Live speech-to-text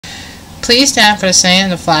Please stand for the saying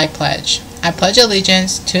of the flag pledge. I pledge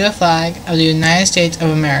allegiance to the flag of the United States of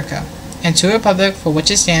America and to the republic for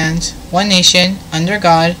which it stands, one nation, under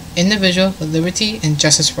God, indivisible, with liberty and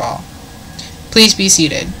justice for all. Please be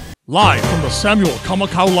seated. Live from the Samuel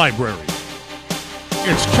Kamakaw Library,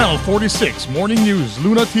 it's Channel 46 Morning News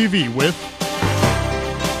Luna TV with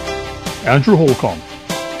Andrew Holcomb,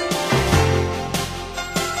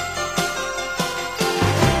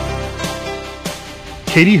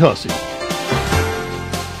 Katie Hussey,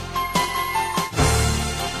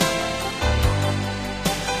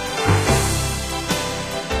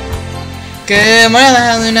 Good morning,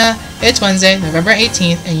 Lahainaluna. It's Wednesday, November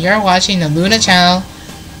 18th, and you're watching the Luna Channel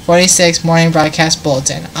 46 Morning Broadcast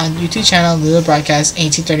Bulletin on YouTube channel Luna Broadcast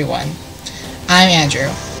 1831. I'm Andrew.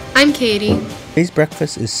 I'm Katie. Today's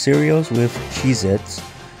breakfast is cereals with Cheez-Its,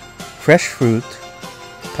 fresh fruit,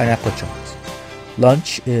 pineapple chunks.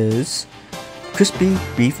 Lunch is crispy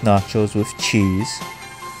beef nachos with cheese,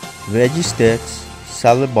 veggie sticks,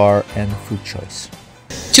 salad bar, and fruit choice.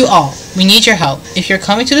 To all, we need your help. If you're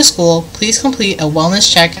coming to the school, please complete a wellness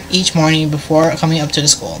check each morning before coming up to the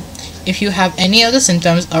school. If you have any of the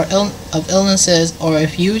symptoms of illnesses, or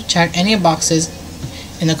if you check any boxes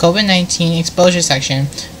in the COVID-19 exposure section,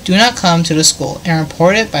 do not come to the school and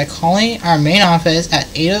report it by calling our main office at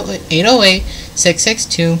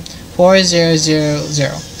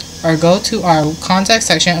 808-662-4000 or go to our contact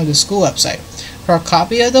section of the school website. For a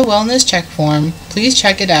copy of the wellness check form, please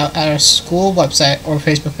check it out at our school website or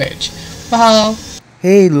Facebook page. Mahalo!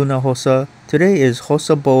 Hey Luna Hosa, today is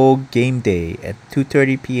Hosa Bowl game day at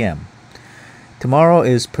 2:30 p.m. Tomorrow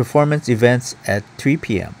is performance events at 3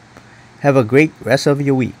 p.m. Have a great rest of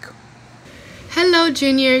your week. Hello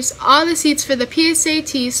juniors, all the seats for the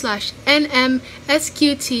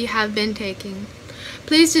PSAT/NMSQT have been taken.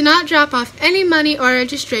 Please do not drop off any money or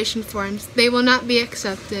registration forms. They will not be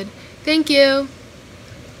accepted. Thank you.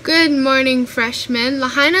 Good morning, freshmen.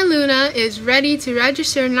 Lahainaluna is ready to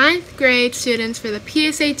register 9th grade students for the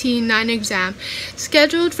PSAT 9 exam,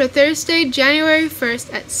 scheduled for Thursday, January 1st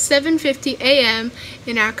at 7:50 a.m.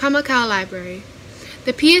 in our Kamakaw Library.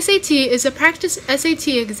 The PSAT is a practice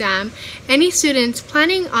SAT exam. Any students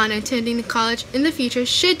planning on attending college in the future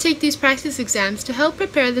should take these practice exams to help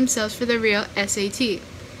prepare themselves for the real SAT.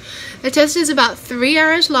 The test is about 3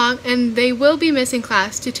 hours long, and they will be missing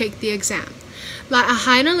class to take the exam.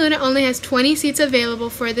 Lahainaluna only has 20 seats available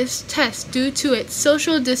for this test due to its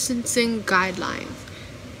social distancing guidelines.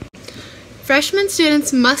 Freshman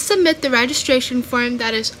students must submit the registration form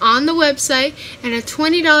that is on the website and a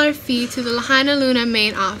 $20 fee to the Lahainaluna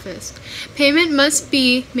main office. Payment must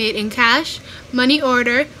be made in cash, money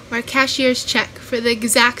order, or cashier's check for the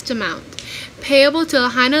exact amount, payable to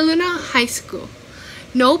Lahainaluna High School.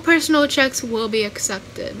 No personal checks will be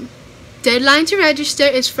accepted. Deadline to register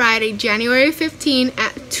is Friday, January 15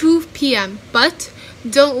 at 2 p.m. But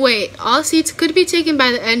don't wait, all seats could be taken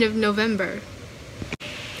by the end of November.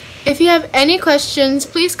 If you have any questions,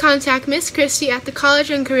 please contact Miss Christie at the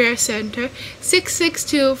College and Career Center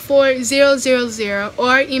 662-4000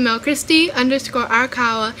 or email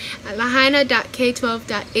christie_arkawa at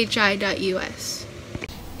lahaina.k12.hi.us.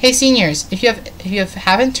 Hey seniors, if you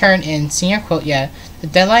haven't turned in senior quote yet, the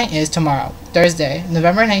deadline is tomorrow, Thursday,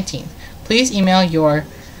 November 19th. Please email your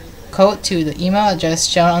quote to the email address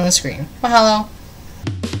shown on the screen. Mahalo!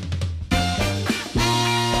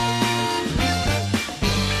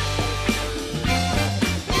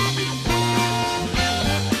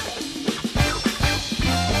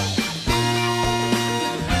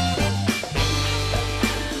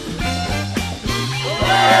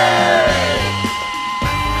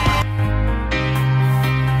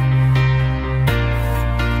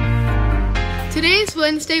 Today's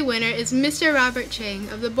Wednesday winner is Mr. Robert Chang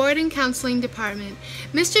of the Boarding Counseling Department.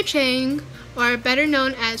 Mr. Chang, or better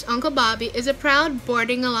known as Uncle Bobby, is a proud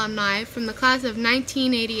boarding alumni from the class of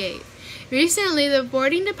 1988. Recently, the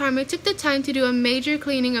boarding department took the time to do a major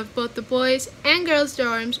cleaning of both the boys' and girls'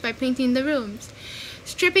 dorms by painting the rooms,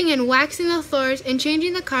 stripping and waxing the floors, and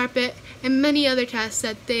changing the carpet, and many other tasks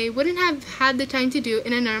that they wouldn't have had the time to do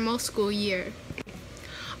in a normal school year.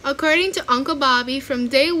 According to Uncle Bobby, from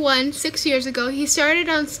day one 6 years ago, he started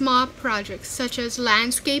on small projects such as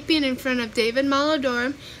landscaping in front of David Malo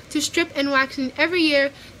dorm to strip and waxing every year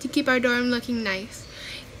to keep our dorm looking nice.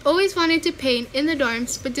 He always wanted to paint in the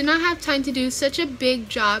dorms but did not have time to do such a big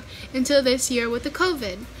job until this year with the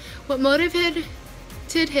COVID. What motivated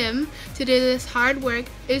him to do this hard work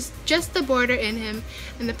is just the boarder in him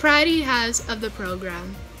and the pride he has of the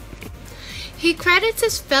program. He credits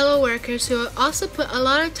his fellow workers who also put a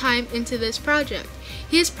lot of time into this project.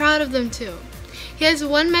 He is proud of them too. He has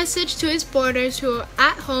one message to his boarders who are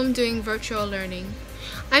at home doing virtual learning.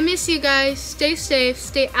 I miss you guys. Stay safe,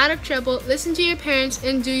 stay out of trouble, listen to your parents,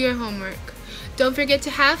 and do your homework. Don't forget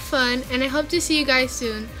to have fun, and I hope to see you guys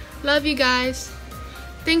soon. Love you guys.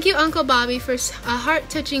 Thank you, Uncle Bobby, for a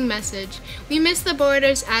heart-touching message. We miss the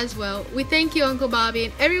boarders as well. We thank you, Uncle Bobby,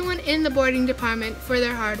 and everyone in the boarding department for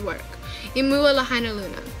their hard work. Imua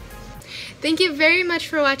Lahainaluna. Thank you very much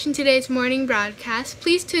for watching today's morning broadcast.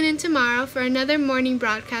 Please tune in tomorrow for another morning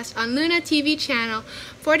broadcast on Luna TV channel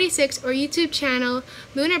 46 or YouTube channel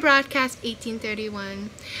Luna Broadcast 1831.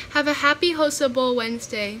 Have a happy Hosa Bowl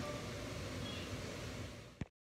Wednesday.